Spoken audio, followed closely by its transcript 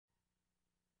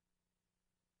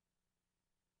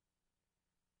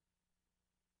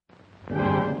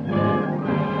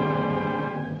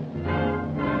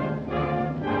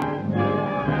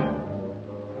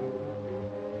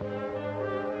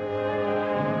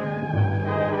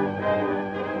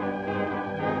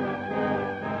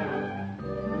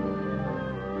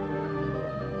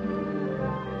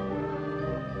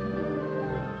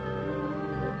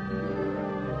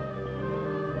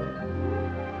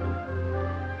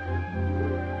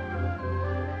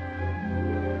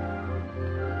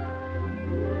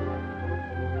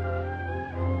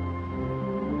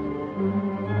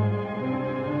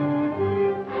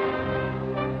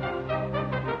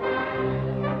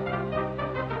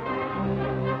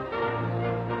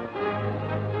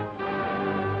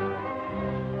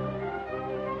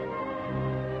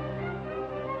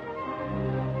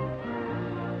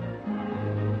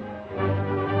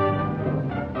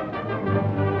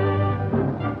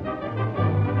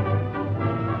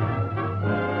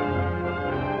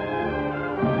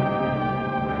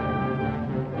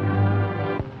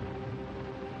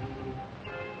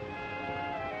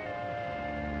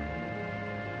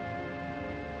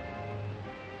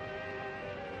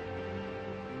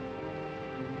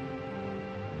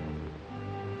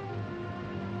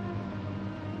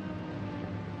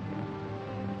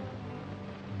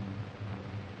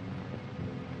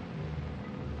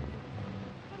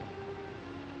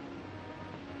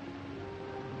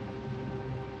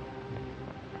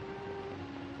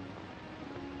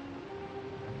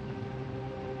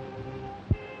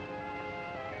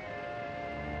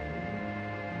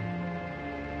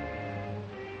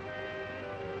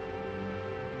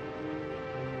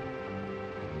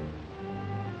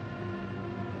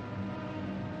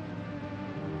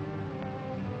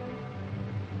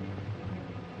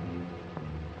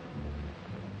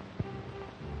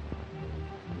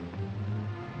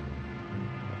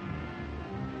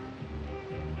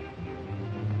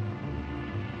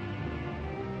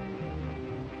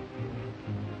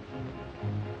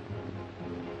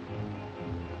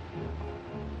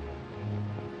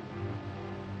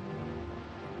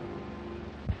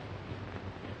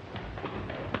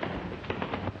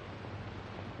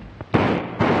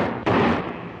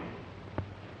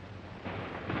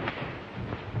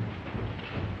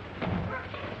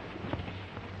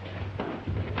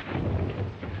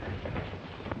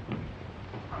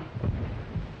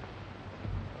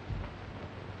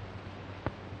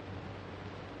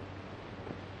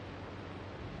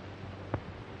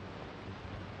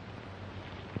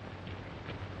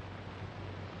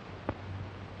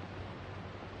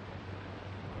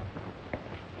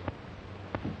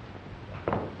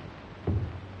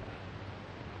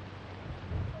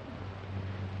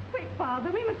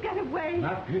Father. We must get away.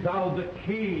 Not without the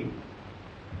key.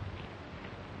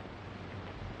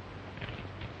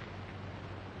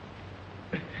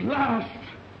 At last!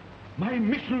 My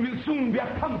mission will soon be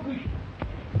accomplished.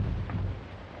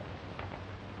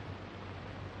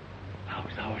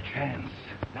 Now's our chance.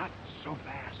 Not so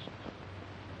fast.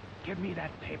 Give me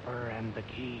that paper and the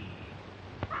key.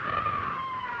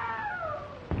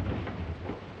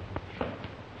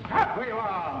 Stop where you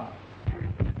are!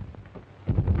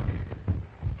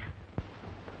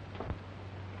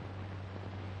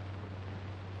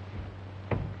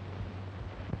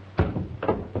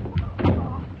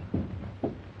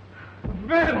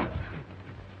 Bela!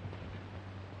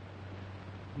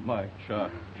 My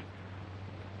child.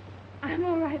 I'm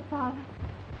all right, Father.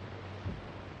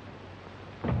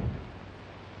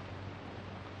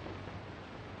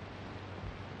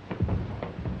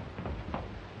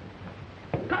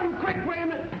 Come quick,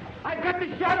 Raymond! I've got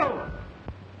the shadow!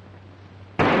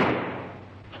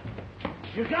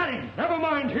 You got him! Never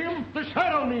mind him! The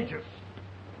shadow needs us!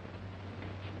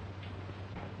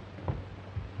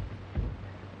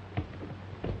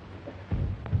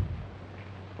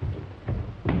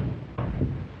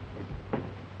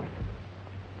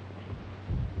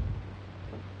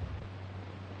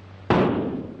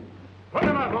 Put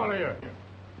him up, all of you!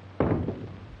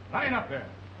 Line up there!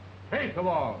 Face the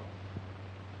wall!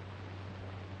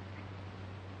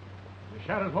 The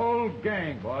Shadow's whole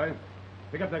gang, boys.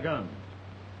 Pick up their guns.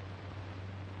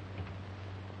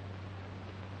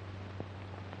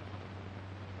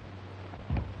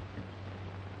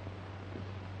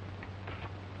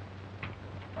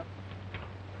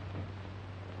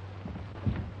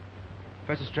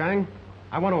 Professor Strang,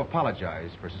 I want to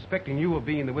apologize for suspecting you of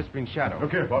being the Whispering Shadow.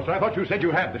 Look here, Foster. I thought you said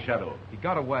you had the Shadow. He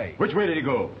got away. Which way did he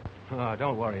go? Oh,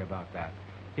 don't worry about that.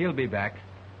 He'll be back.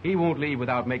 He won't leave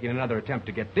without making another attempt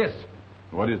to get this.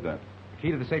 What is that? The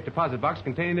key to the safe deposit box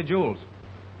containing the jewels.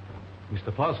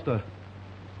 Mr. Foster,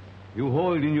 you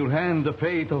hold in your hand the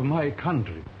fate of my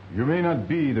country. You may not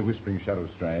be the Whispering Shadow,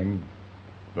 Strang,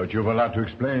 but you've a lot to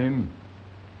explain.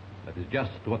 That is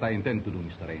just what I intend to do,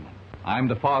 Mr. Raymond. I'm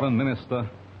the foreign minister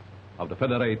of the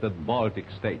Federated Baltic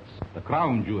States. The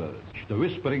crown jewels, the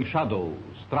Whispering Shadows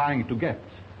trying to get,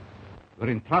 were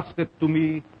entrusted to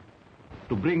me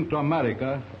to bring to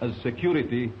America as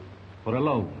security for a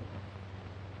loan.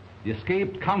 The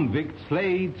escaped convict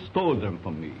Slade stole them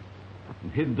from me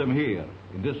and hid them here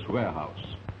in this warehouse.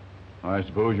 I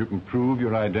suppose you can prove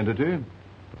your identity?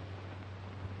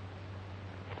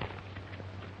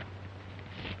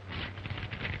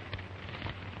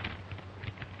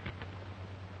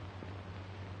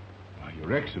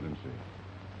 Your Excellency,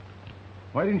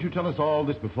 why didn't you tell us all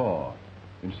this before,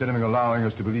 instead of allowing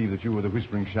us to believe that you were the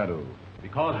Whispering Shadow?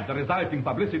 Because the resulting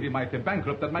publicity might have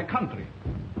bankrupted my country.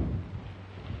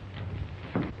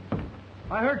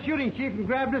 I heard shooting, Chief, and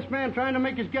grabbed this man trying to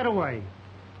make his getaway.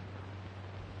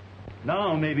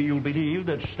 Now maybe you'll believe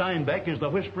that Steinbeck is the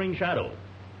Whispering Shadow.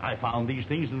 I found these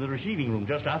things in the receiving room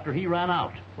just after he ran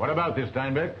out. What about this,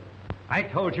 Steinbeck? I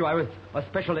told you I was a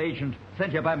special agent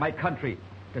sent here by my country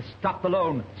to stop the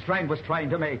loan Strang was trying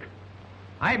to make.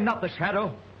 I'm not the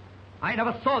Shadow. I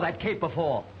never saw that cape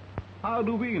before. How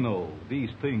do we know these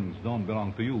things don't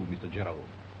belong to you, Mr. Gerald?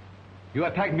 You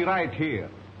attacked me right here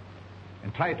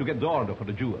and tried to get the order for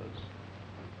the jewels.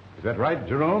 Is that right,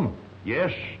 Jerome?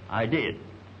 Yes, I did.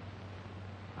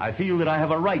 I feel that I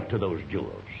have a right to those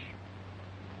jewels.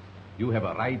 You have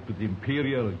a right to the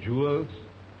imperial jewels?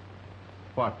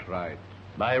 What right?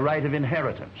 By right of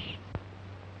inheritance.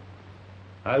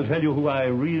 I'll tell you who I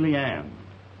really am,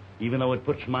 even though it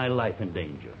puts my life in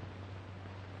danger.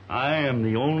 I am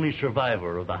the only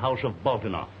survivor of the House of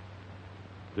Baltinoff.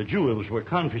 The jewels were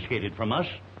confiscated from us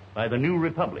by the New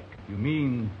Republic. You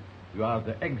mean you are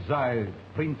the exiled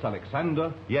Prince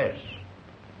Alexander? Yes.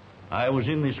 I was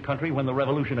in this country when the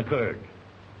revolution occurred.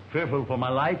 Fearful for my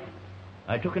life,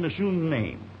 I took an assumed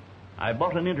name. I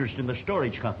bought an interest in the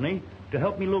storage company to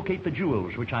help me locate the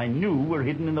jewels, which I knew were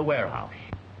hidden in the warehouse.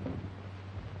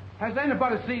 Has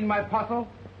anybody seen my puzzle?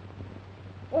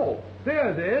 Oh,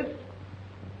 there it is.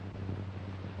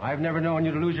 I've never known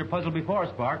you to lose your puzzle before,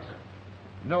 Sparks.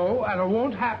 No, and it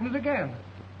won't happen again.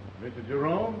 Mr.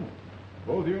 Jerome,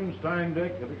 both you and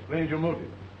Steinbeck have explained your motive.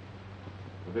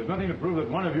 But there's nothing to prove that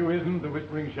one of you isn't the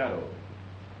Whispering Shadow.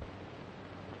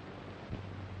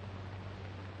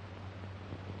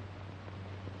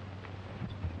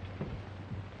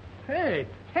 Hey,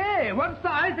 what's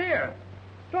the idea?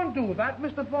 Don't do that,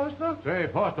 Mr. Foster. Say,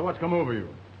 Foster, what's come over you?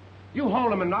 You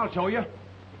hold him and I'll show you.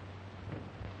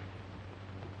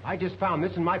 I just found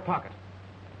this in my pocket.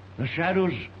 The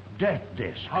Shadow's death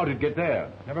disc. How did it get there?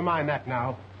 Never mind that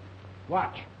now.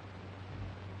 Watch.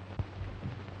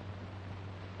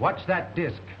 Watch that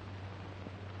disc.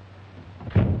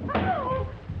 Oh!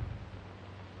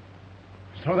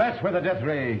 So that's where the death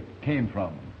ray came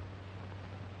from.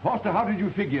 Foster, how did you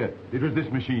figure it was this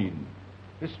machine?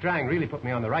 Miss Strang really put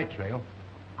me on the right trail.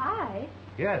 I?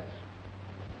 Yes.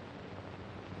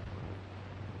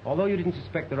 Although you didn't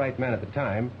suspect the right man at the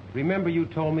time, remember you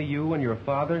told me you and your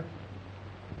father...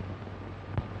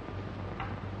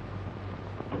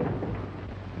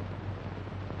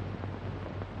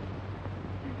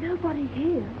 There's nobody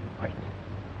here. Wait.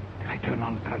 Did I turn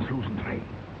on the translucent ray?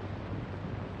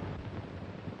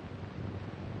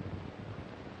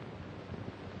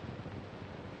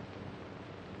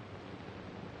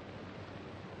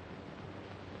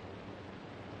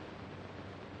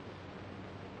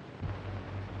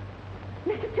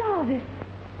 Mr. Jarvis.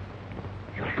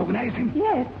 You recognize him?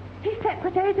 Yes. He's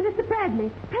secretary to Mr.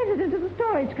 Bradley, president of the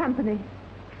storage company.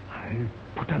 I'll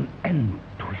put an end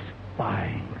to his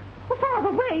spying. Oh,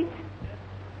 Father, wait.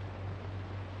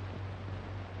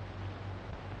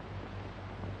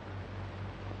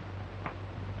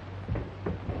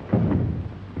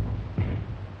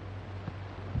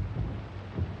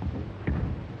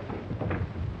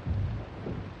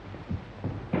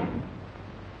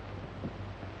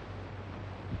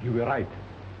 You were right.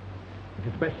 It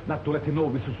is best not to let him know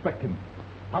we suspect him.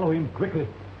 Follow him quickly.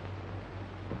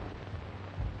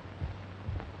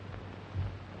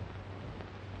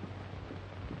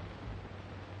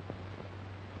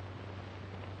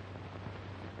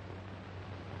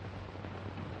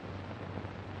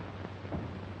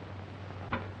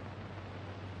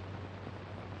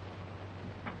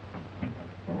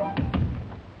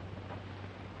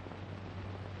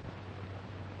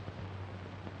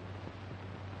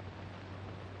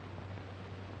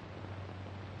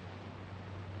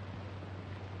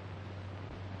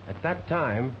 At that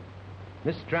time,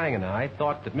 Miss Strang and I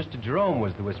thought that Mr. Jerome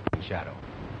was the Whispering Shadow.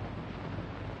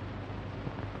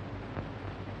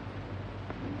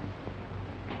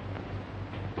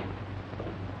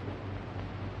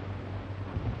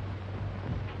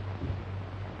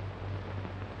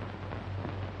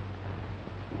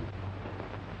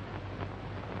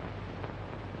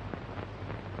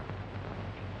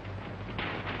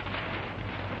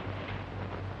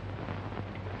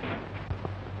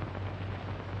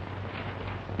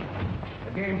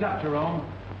 The game's up, Jerome.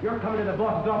 You're coming to the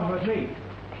boss's office with me.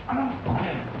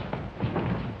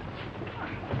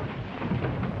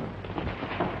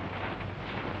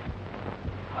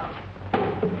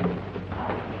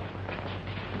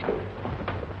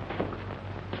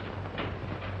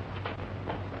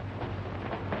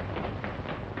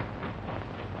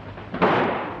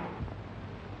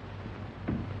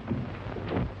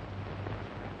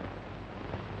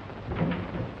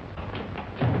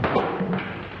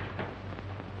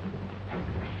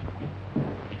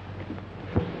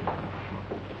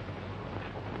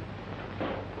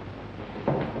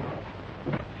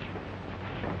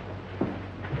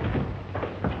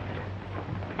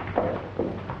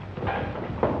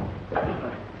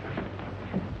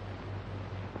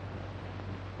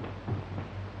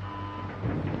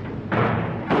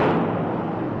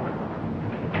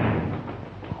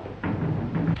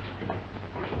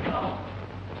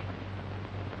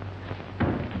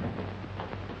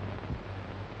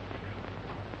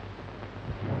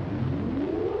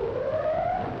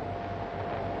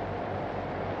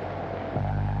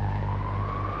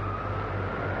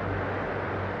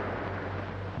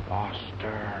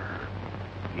 Foster,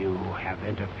 you have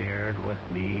interfered with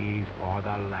me for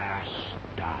the last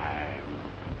time.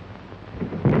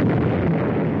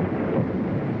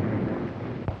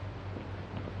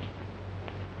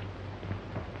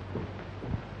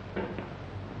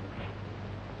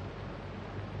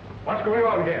 What's going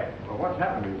on here? Well, what's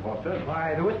happened to you, Foster?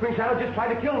 Why, the Whispering Shadow just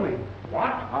tried to kill me. What?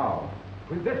 How?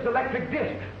 With this electric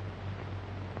disc.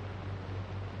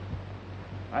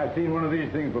 I've seen one of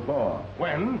these things before.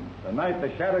 When? The night the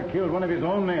Shadow killed one of his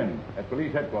own men at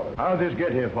police headquarters. How did this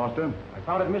get here, Foster? I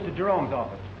found it in Mr. Jerome's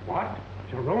office. What?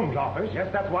 Jerome's office? Yes,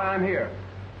 that's why I'm here.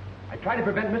 I tried to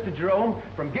prevent Mr. Jerome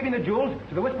from giving the jewels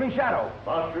to the Whispering Shadow.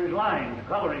 Foster is lying, the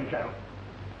coloring shadow.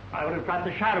 I would have trapped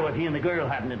the shadow if he and the girl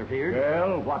hadn't interfered.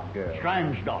 Girl? What girl?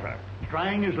 Strang's daughter.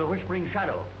 Strang is the Whispering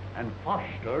Shadow, and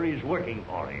Foster is working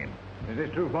for him. Is this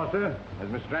true, Foster? Has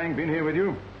Miss Strang been here with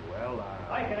you? Well,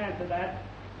 I can answer that.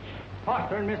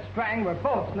 Foster and Miss Strang were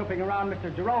both snooping around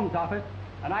Mr. Jerome's office,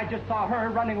 and I just saw her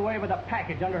running away with a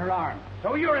package under her arm.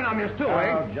 so you're in on this too,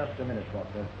 eh? Just a minute,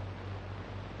 Foster.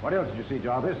 What else did you see,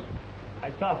 Jarvis?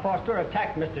 I saw Foster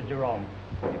attack Mr. Jerome.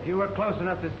 If you were close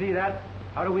enough to see that,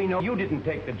 how do we know you didn't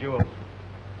take the jewels?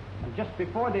 And just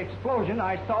before the explosion,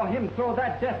 I saw him throw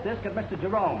that death disc at Mr.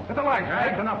 Jerome. Get the lights.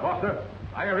 That's enough, Foster.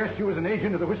 I arrest you as an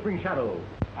agent of the Whispering Shadows.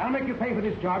 I'll make you pay for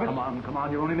this, Jarvis. Come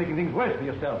on. You're only making things worse for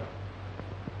yourself.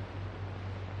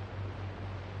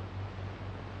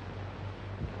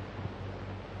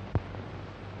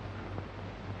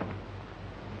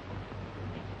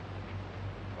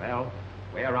 Well,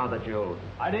 where are the jewels?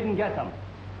 I didn't get them.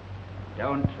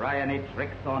 Don't try any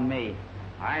tricks on me.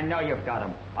 I know you've got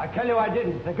them. I tell you I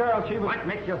didn't. The girl, she was... What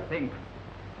makes you think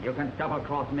you can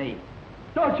double-cross me?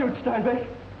 Don't shoot, Steinbeck.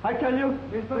 I tell you...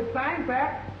 Mr.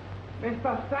 Steinbeck?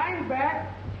 Mr.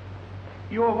 Steinbeck?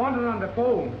 You are wanted on the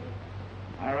phone.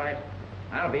 All right.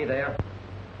 I'll be there.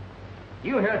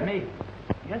 You heard me.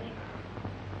 Yes, sir.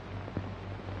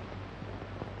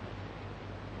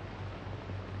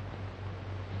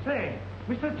 Say,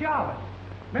 Mr. Jarvis,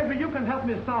 maybe you can help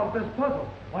me solve this puzzle.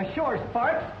 Why, sure,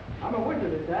 Sparks. I'm a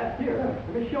wizard at that. Here,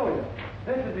 let me show you.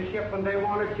 This is the shipment they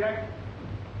want to check.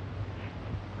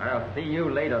 I'll see you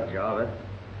later, Jarvis.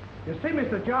 You see,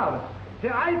 Mr. Jarvis,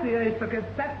 the idea is to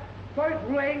get that first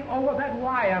ring over that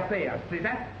wire there. See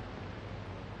that?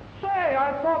 Say,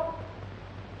 I thought...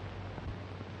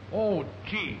 Oh,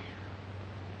 gee.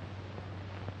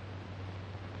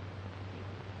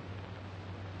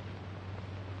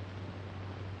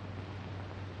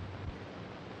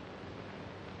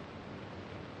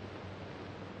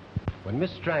 When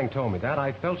Miss Strang told me that,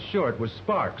 I felt sure it was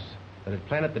Sparks that had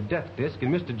planted the death disc in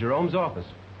Mr. Jerome's office.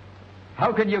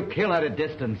 How can you kill at a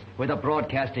distance with a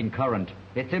broadcasting current?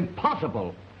 It's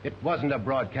impossible. It wasn't a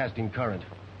broadcasting current.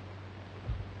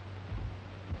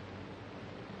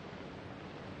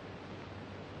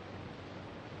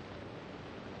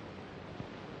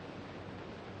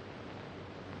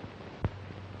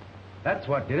 That's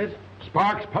what did it.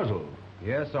 Sparks puzzle.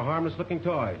 Yes, a harmless-looking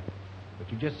toy.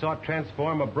 But you just saw it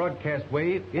transform a broadcast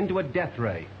wave into a death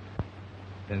ray.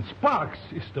 Then Sparks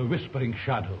is the Whispering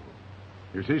Shadow.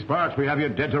 You see, Sparks, we have you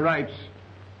dead to rights.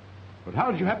 But how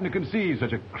did you happen to conceive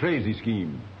such a crazy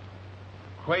scheme?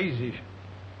 Crazy.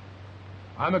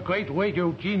 I'm a great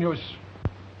radio genius.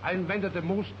 I invented the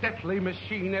most deadly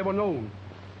machine ever known.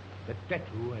 The death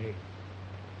ray.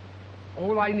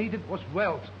 All I needed was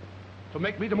wealth to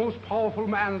make me the most powerful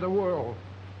man in the world.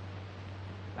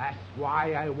 That's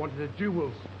why I wanted the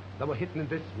jewels that were hidden in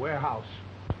this warehouse.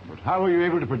 But how were you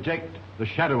able to project the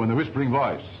shadow and the whispering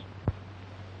voice?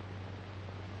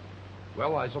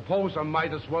 Well, I suppose I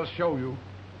might as well show you.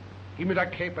 Give me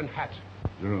that cape and hat.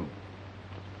 Jerome.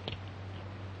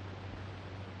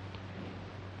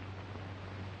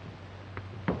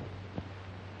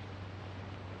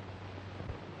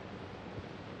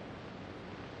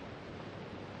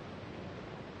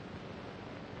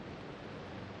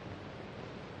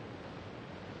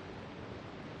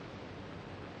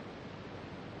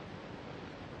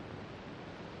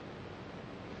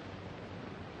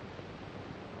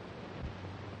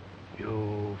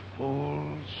 You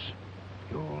fools.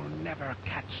 You'll never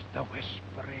catch the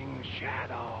Whispering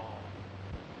Shadow.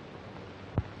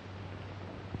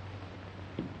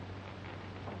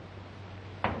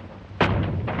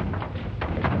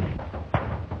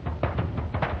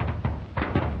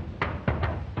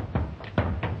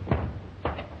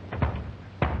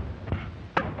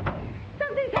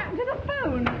 Something's happened to the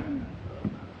phone.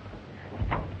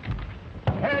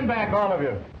 Hand back, all of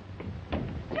you.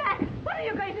 Jack, what are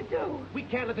you going to do? We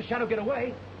can't let the shadow get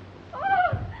away.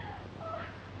 Oh!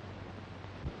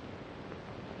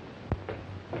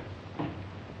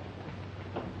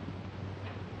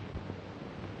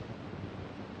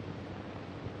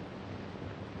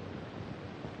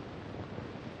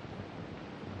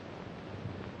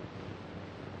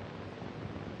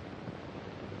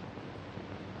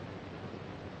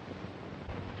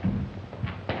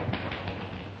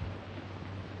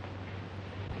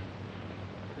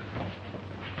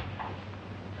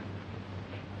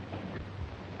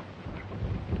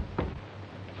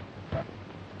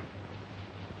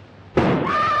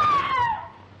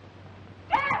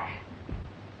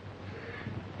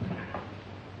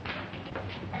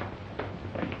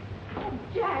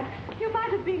 Jack, you might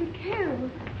have been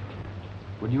killed.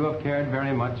 Would you have cared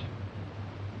very much?